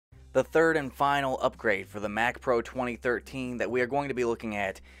The third and final upgrade for the Mac Pro 2013 that we are going to be looking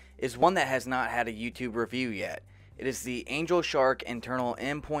at is one that has not had a YouTube review yet. It is the AngelShark internal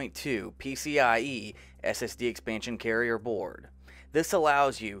M.2 PCIe SSD expansion carrier board. This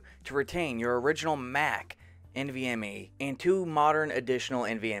allows you to retain your original Mac NVMe and two modern additional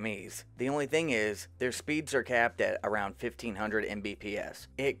NVMEs. The only thing is, their speeds are capped at around 1500 Mbps.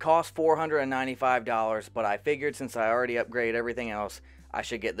 It costs $495, but I figured since I already upgraded everything else, I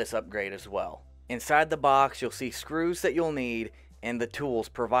should get this upgrade as well. Inside the box, you'll see screws that you'll need and the tools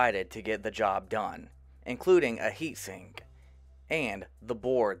provided to get the job done, including a heatsink and the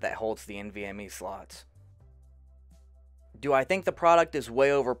board that holds the NVMe slots. Do I think the product is way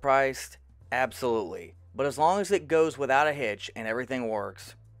overpriced? Absolutely. But as long as it goes without a hitch and everything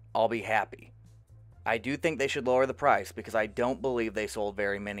works, I'll be happy. I do think they should lower the price because I don't believe they sold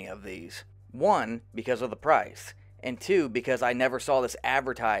very many of these. One, because of the price, and two, because I never saw this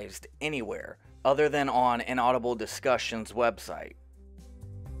advertised anywhere other than on Inaudible Discussion's website.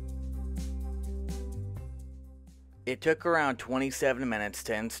 It took around 27 minutes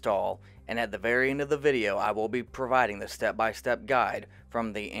to install, and at the very end of the video I will be providing the step-by-step guide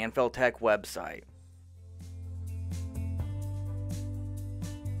from the AngelTech website.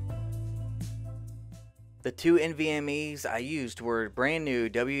 The two NVMEs I used were brand new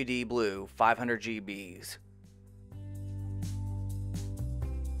WD Blue 500 GBs.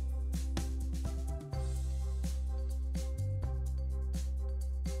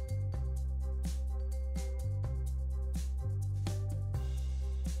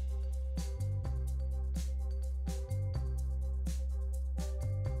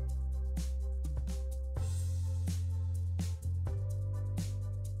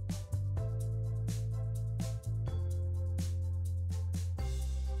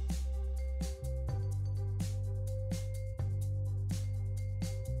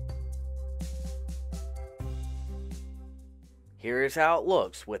 Here is how it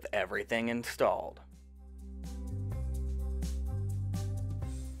looks with everything installed.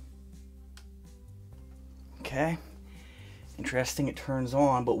 Okay, interesting, it turns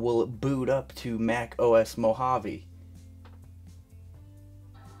on, but will it boot up to Mac OS Mojave?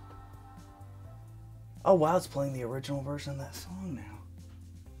 Oh wow, it's playing the original version of that song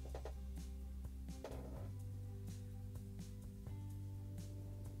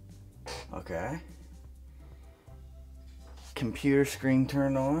now. Okay. Computer screen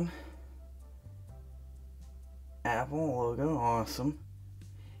turned on. Apple logo, awesome.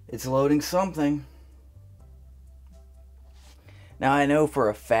 It's loading something. Now I know for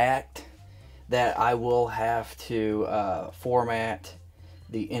a fact that I will have to format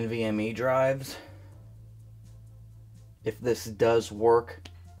the NVMe drives if this does work,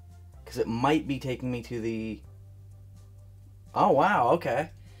 because it might be taking me to the... Oh wow, okay.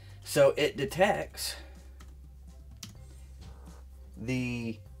 So it detects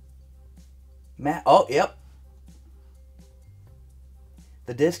the oh, yep.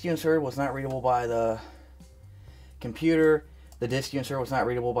 The disk you inserted was not readable by the computer. The disk you inserted was not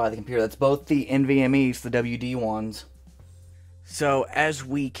readable by the computer. That's both the NVMEs, the WD ones. So as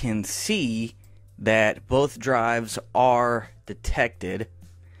we can see that both drives are detected,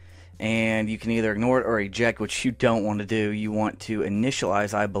 and you can either ignore it or eject, which you don't want to do. You want to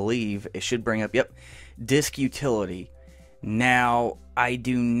initialize, I believe. It should bring up, yep, disk utility. Now, I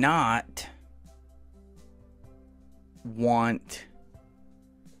do not want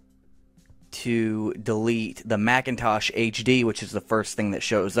to delete the Macintosh HD, which is the first thing that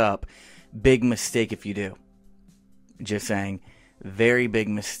shows up. Big mistake if you do. Just saying, very big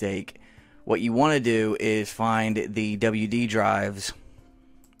mistake. What you want to do is find the WD drives,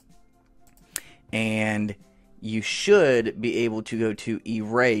 and you should be able to go to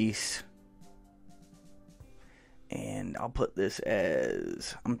erase. And I'll put this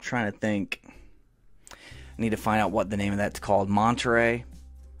as, I'm trying to think. I need to find out what the name of that's called. Monterey.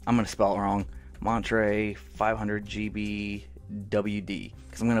 I'm going to spell it wrong. Monterey 500 GB WD.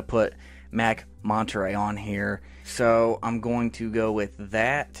 Because I'm going to put Mac Monterey on here. So I'm going to go with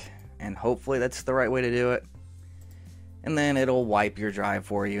that. And hopefully that's the right way to do it. And then it'll wipe your drive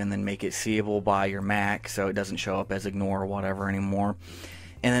for you and then make it seeable by your Mac so it doesn't show up as ignore or whatever anymore.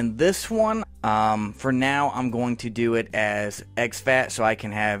 And then this one, for now, I'm going to do it as exFAT so I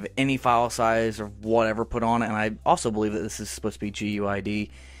can have any file size or whatever put on it. And I also believe that this is supposed to be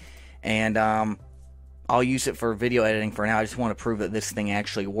GUID. And I'll use it for video editing for now. I just want to prove that this thing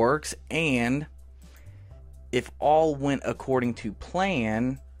actually works. And if all went according to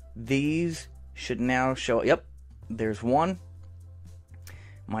plan, these should now show. Yep, there's one.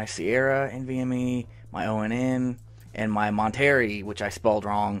 My Sierra NVMe, my ONN, And my Monterey, which I spelled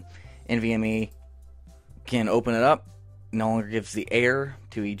wrong, NVMe, can open it up. No longer gives the air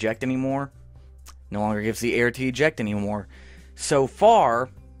to eject anymore. No longer gives the air to eject anymore. So far,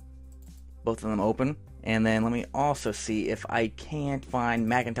 both of them open. And then let me also see if I can't find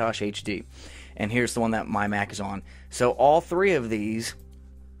Macintosh HD. And here's the one that my Mac is on. So all three of these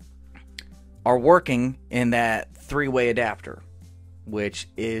are working in that three-way adapter, which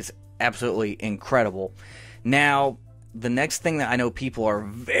is absolutely incredible. Now, the next thing that I know people are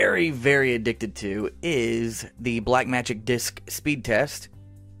very, very addicted to is the Blackmagic Disk speed test.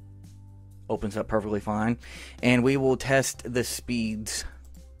 Opens up perfectly fine. And we will test the speeds,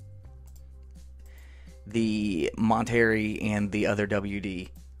 the Monterey and the other WD.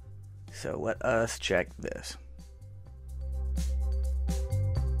 So let us check this.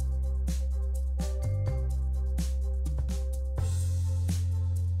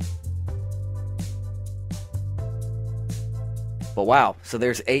 But wow, so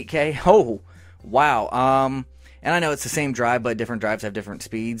there's 8K. Oh, wow. And I know it's the same drive, but different drives have different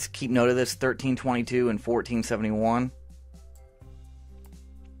speeds. Keep note of this, 1322 and 1471.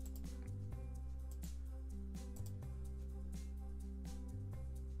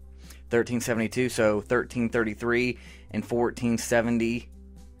 $13.72, so $13.33 and $14.70.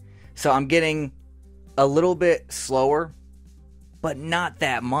 So I'm getting a little bit slower, but not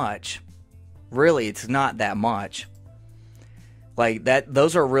that much. Really, it's not that much. Like that,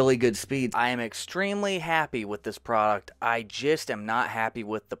 those are really good speeds. I am extremely happy with this product. I just am not happy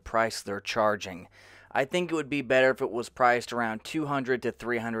with the price they're charging. I think it would be better if it was priced around $200 to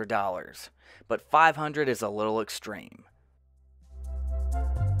 $300, but $500 is a little extreme.